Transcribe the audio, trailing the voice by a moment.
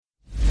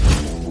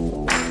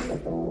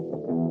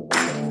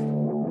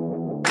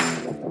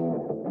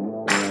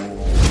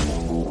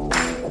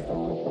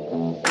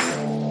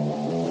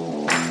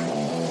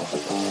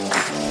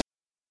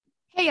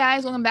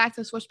guys, welcome back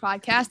to the Swish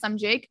podcast. I'm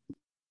Jake.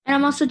 And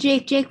I'm also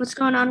Jake. Jake, what's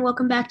going on?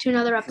 Welcome back to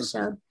another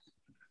episode.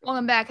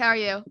 Welcome back. How are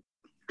you?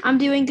 I'm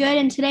doing good,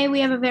 and today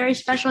we have a very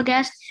special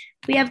guest.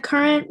 We have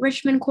current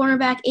Richmond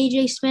cornerback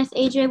AJ Smith.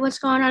 AJ, what's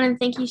going on? And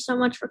thank you so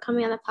much for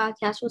coming on the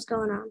podcast. What's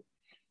going on?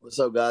 What's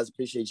up, guys?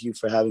 Appreciate you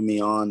for having me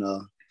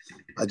on.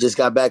 I just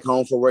got back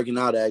home for working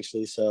out,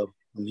 actually, so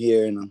I'm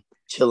here and I'm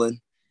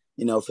chilling,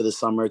 for the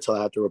summer until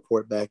I have to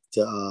report back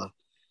to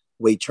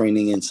weight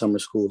training and summer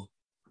school.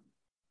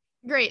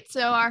 Great. So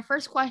our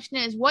first question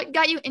is, what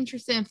got you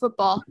interested in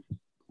football?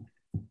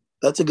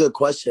 That's a good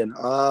question.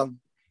 I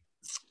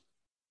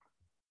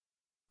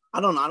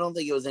don't know. I don't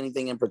think it was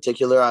anything in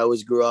particular. I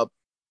always grew up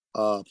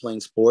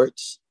playing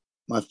sports.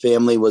 My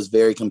family was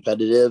very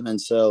competitive, and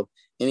so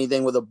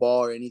anything with a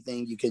ball or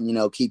anything you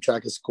can, keep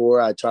track of score,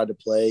 I tried to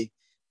play,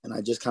 and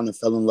I just kind of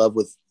fell in love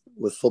with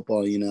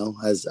football,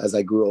 as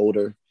I grew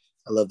older.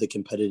 I love the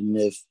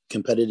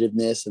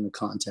competitiveness and the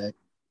contact.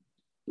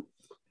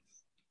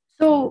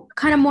 So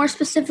kind of more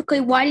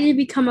specifically, why did you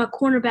become a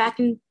cornerback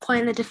and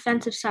play on the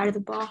defensive side of the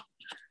ball?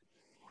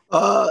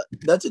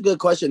 That's a good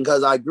question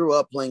because I grew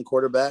up playing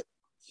quarterback,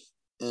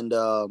 and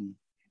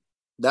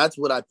that's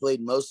what I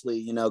played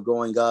mostly,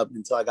 growing up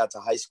until I got to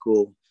high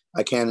school.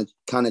 I kind of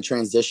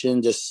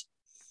transitioned, just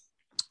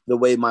the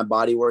way my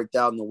body worked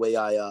out and the way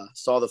I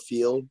saw the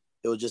field.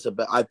 It was just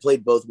I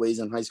played both ways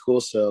in high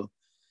school. So,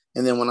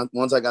 and then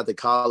once I got to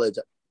college,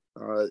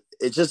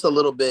 it's just a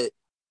little bit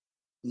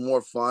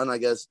more fun, I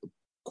guess.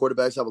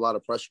 Quarterbacks have a lot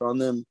of pressure on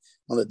them.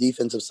 On the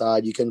defensive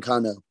side, you can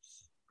kind of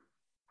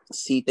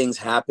see things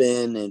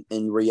happen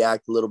and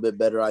react a little bit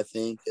better, I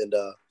think. And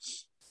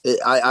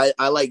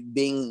I like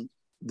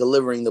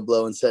delivering the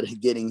blow instead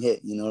of getting hit.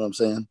 You know what I'm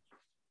saying?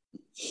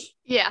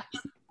 Yeah.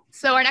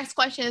 So our next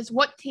question is,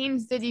 what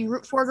teams did you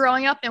root for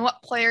growing up, and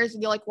what players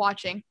did you like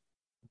watching?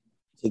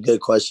 It's a good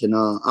question.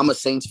 I'm a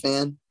Saints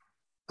fan.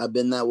 I've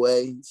been that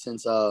way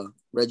since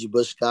Reggie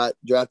Bush got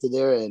drafted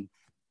there, and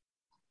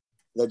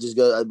that just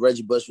goes.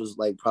 Reggie Bush was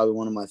like probably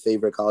one of my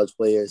favorite college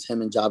players.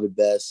 Him and Javid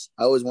Best.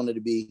 I always wanted to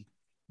be,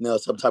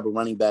 some type of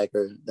running back,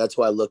 or that's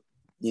why I looked,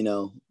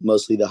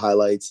 mostly the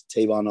highlights,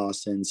 Tavon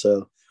Austin.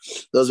 So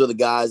those were the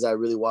guys I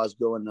really watched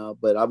growing up.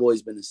 But I've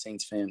always been a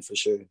Saints fan for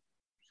sure.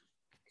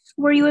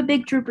 Were you a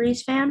big Drew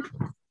Brees fan?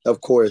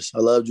 Of course, I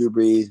love Drew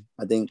Brees.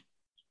 I think,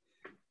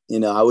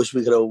 I wish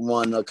we could have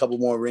won a couple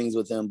more rings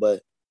with him,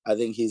 but I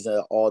think he's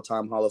an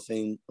all-time Hall of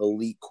Fame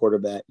elite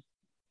quarterback.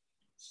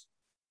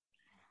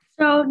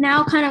 So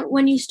now kind of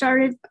when you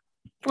started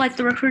like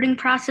the recruiting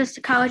process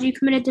to college, you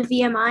committed to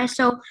VMI.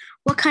 So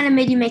what kind of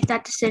made you make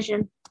that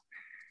decision?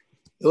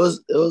 It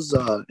was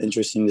an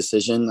interesting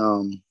decision.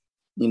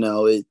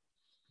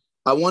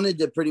 I wanted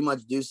to pretty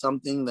much do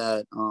something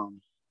that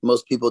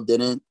most people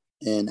didn't.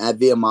 And at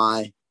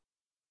VMI,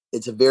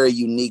 it's a very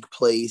unique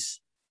place.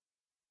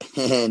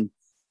 And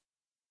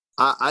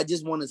I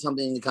just wanted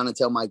something to kind of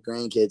tell my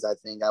grandkids, I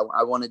think.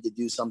 I wanted to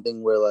do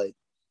something where, like,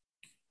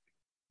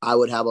 I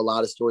would have a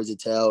lot of stories to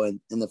tell. And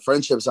the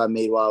friendships I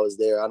made while I was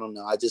there, I don't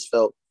know. I just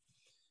felt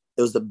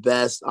it was the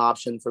best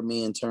option for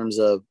me in terms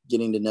of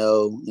getting to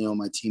know,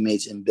 my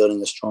teammates and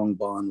building a strong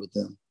bond with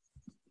them.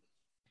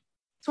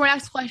 So our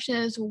next question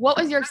is, what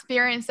was your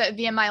experience at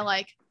VMI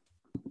like?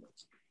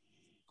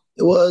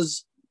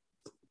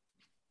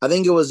 I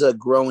think it was a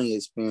growing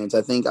experience.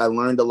 I think I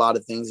learned a lot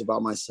of things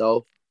about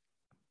myself.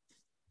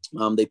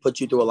 They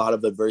put you through a lot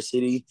of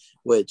adversity,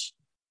 which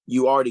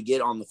you already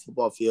get on the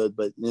football field,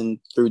 but then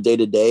through day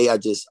to day,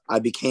 I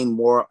became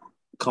more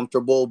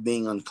comfortable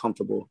being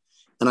uncomfortable.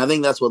 And I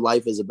think that's what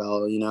life is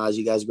about. As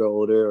you guys grow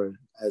older, or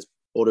as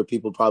older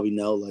people probably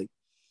know, like,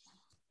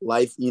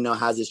 life,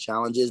 has its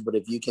challenges, but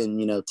if you can,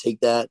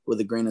 take that with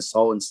a grain of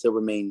salt and still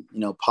remain,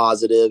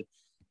 positive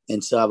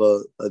and still have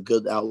a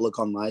good outlook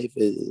on life,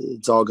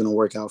 it's all going to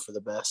work out for the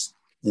best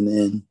in the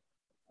end.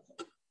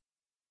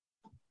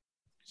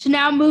 So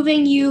now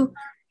you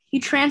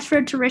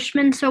transferred to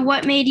Richmond. So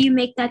what made you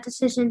make that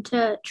decision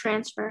to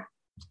transfer?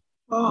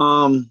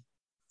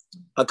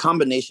 A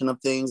combination of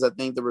things. I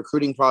think the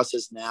recruiting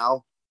process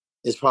now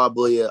is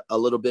probably a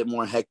little bit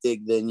more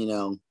hectic than,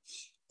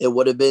 it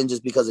would have been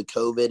just because of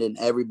COVID, and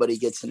everybody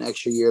gets an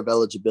extra year of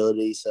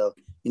eligibility. So,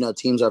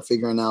 teams are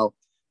figuring out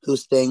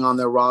who's staying on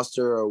their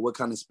roster or what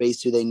kind of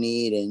space do they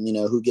need, and,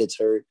 who gets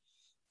hurt.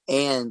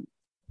 And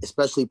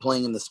especially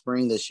playing in the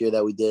spring this year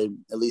that we did,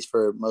 at least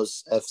for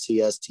most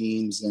FCS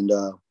teams. And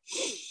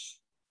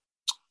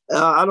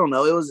I don't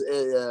know. It was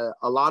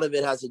a lot of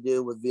it has to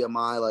do with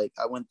VMI. Like,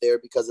 I went there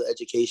because of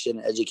education.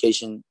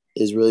 Education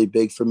is really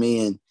big for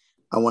me, and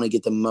I want to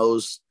get the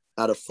most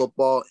out of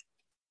football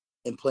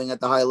and playing at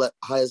the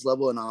highest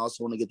level. And I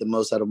also want to get the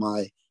most out of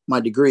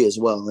my degree as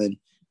well. And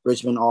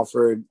Richmond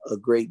offered a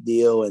great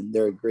deal, and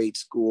they're a great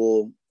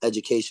school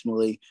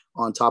educationally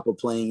on top of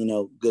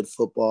playing, good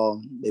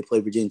football. They play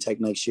Virginia Tech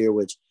next year,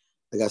 which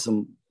I got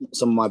some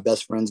of my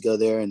best friends go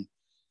there, and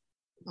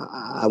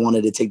I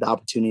wanted to take the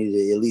opportunity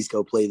to at least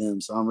go play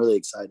them. So I'm really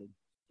excited.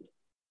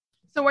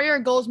 So what are your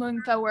goals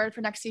moving forward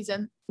for next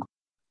season?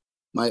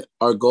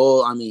 Our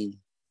goal,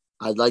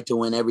 I'd like to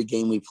win every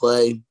game we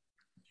play.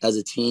 as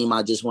a team.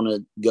 I just want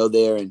to go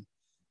there and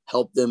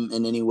help them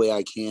in any way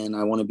I can.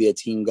 I want to be a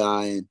team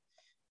guy.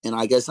 And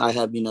I guess I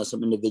have,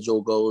 some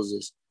individual goals.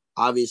 Is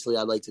obviously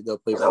I'd like to go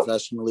play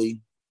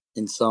professionally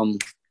in some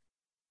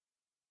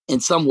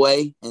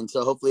way. And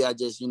so hopefully I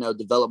just,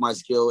 develop my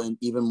skill and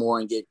even more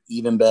and get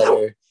even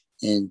better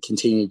and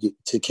continue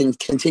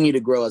to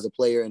grow as a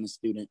player and a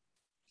student.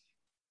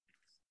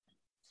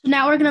 So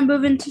now we're going to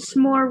move into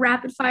some more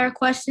rapid fire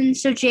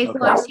questions. So Jake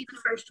will ask you the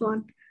first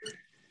one.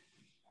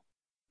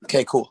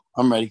 Okay, cool.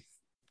 I'm ready.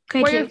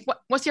 Okay,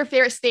 what's your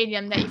favorite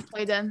stadium that you've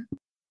played in?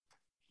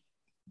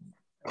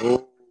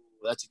 Oh,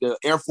 that's good.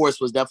 Air Force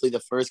was definitely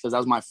the first because that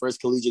was my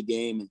first collegiate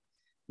game.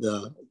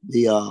 And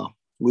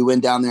we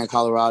went down there in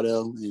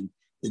Colorado and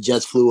the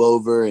Jets flew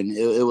over and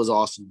it was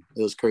awesome.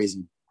 It was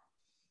crazy.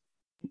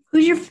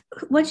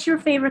 What's your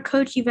favorite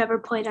coach you've ever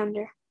played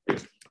under?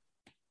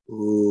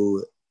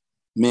 Ooh,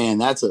 man,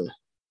 that's a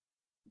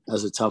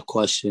tough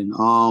question.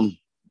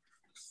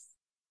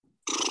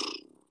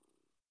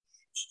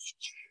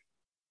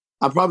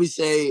 I'd probably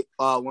say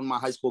one of my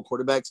high school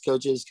quarterbacks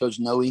coaches, Coach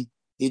Noe.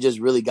 He just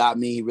really got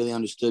me. He really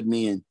understood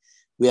me, and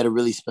we had a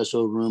really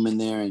special room in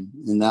there,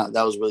 and that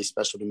was really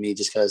special to me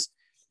just because,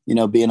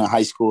 being in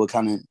high school,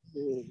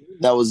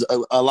 that was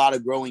a lot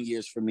of growing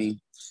years for me,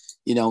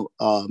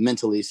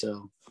 mentally.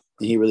 So,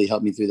 and he really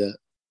helped me through that.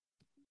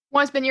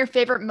 What's been your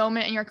favorite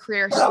moment in your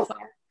career so far?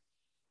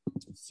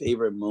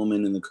 Favorite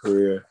moment in the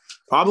career?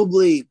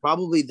 Probably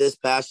this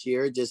past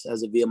year, just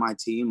as a VMI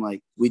team,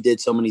 like we did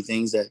so many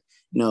things that,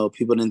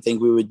 people didn't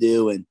think we would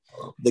do. And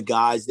the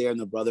guys there in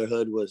the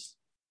brotherhood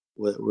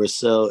were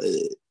so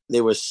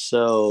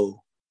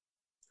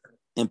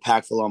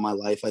impactful on my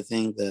life. I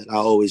think that I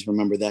always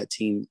remember that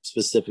team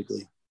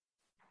specifically.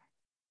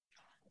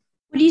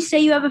 Would you say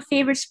you have a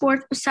favorite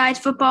sport besides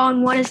football,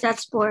 and what is that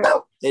sport?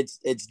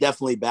 It's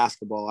definitely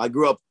basketball. I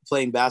grew up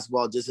playing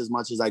basketball just as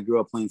much as I grew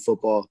up playing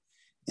football.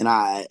 And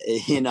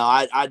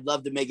I'd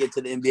love to make it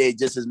to the NBA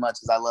just as much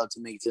as I love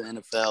to make it to the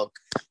NFL.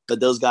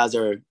 But those guys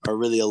are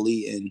really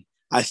elite, and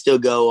I still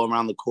go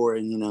around the court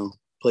and,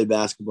 play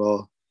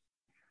basketball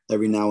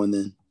every now and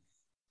then.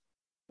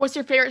 What's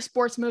your favorite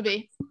sports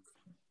movie?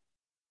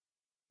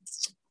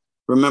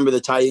 Remember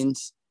the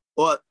Titans?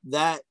 Well,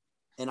 that,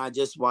 and I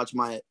just watched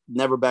my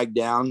Never Back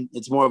Down.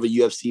 It's more of a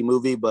UFC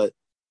movie, but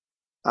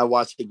I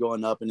watched it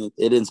growing up, and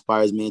it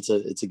inspires me.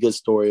 It's a good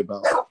story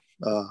about,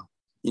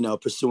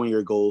 pursuing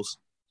your goals.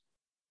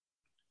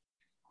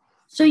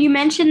 So you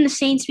mentioned the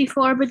Saints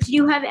before, but did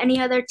you have any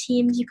other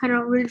teams you kind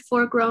of rooted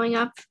for growing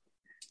up?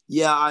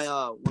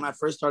 Yeah, when I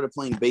first started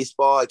playing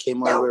baseball, I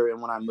came over,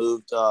 and when I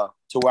moved to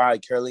where I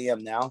currently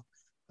am now,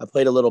 I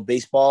played a little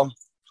baseball,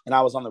 and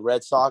I was on the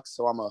Red Sox,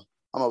 so I'm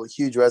a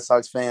huge Red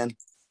Sox fan.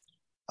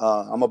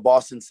 I'm a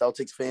Boston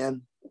Celtics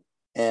fan,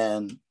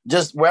 and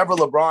just wherever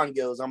LeBron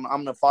goes, I'm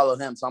going to follow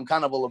him. So I'm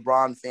kind of a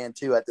LeBron fan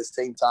too at the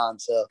same time.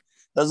 So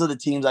those are the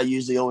teams I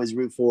usually always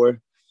root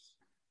for.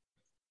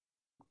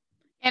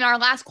 And our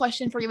last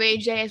question for you,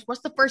 AJ, is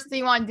what's the first thing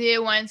you want to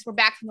do once we're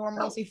back to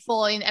normalcy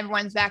fully and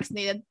everyone's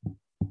vaccinated?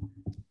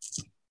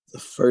 The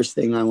first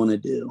thing I want to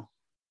do,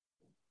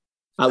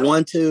 I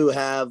want to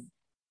have,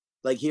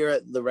 like here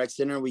at the rec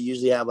center, we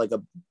usually have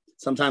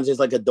sometimes there's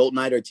like adult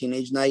night or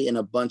teenage night and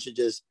a bunch of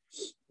just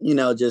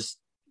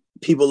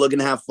people looking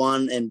to have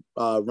fun and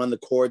run the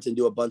courts and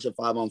do a bunch of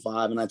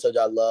 5-on-5. And I told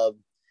you I love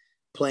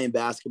playing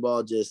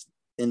basketball just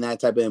in that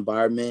type of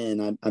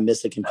environment. And I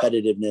miss the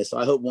competitiveness. So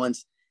I hope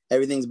once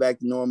everything's back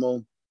to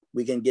normal,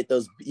 we can get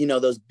those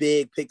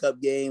big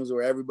pickup games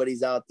where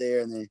everybody's out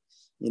there and then,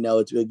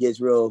 it gets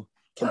real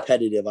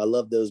competitive. I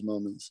love those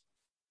moments.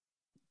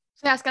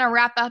 So that's going to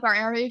wrap up our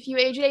interview with you,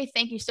 AJ.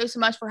 Thank you so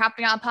much for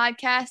hopping on the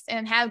podcast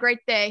and have a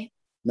great day.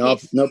 No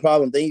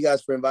problem. Thank you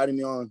guys for inviting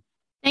me on.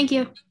 Thank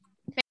you.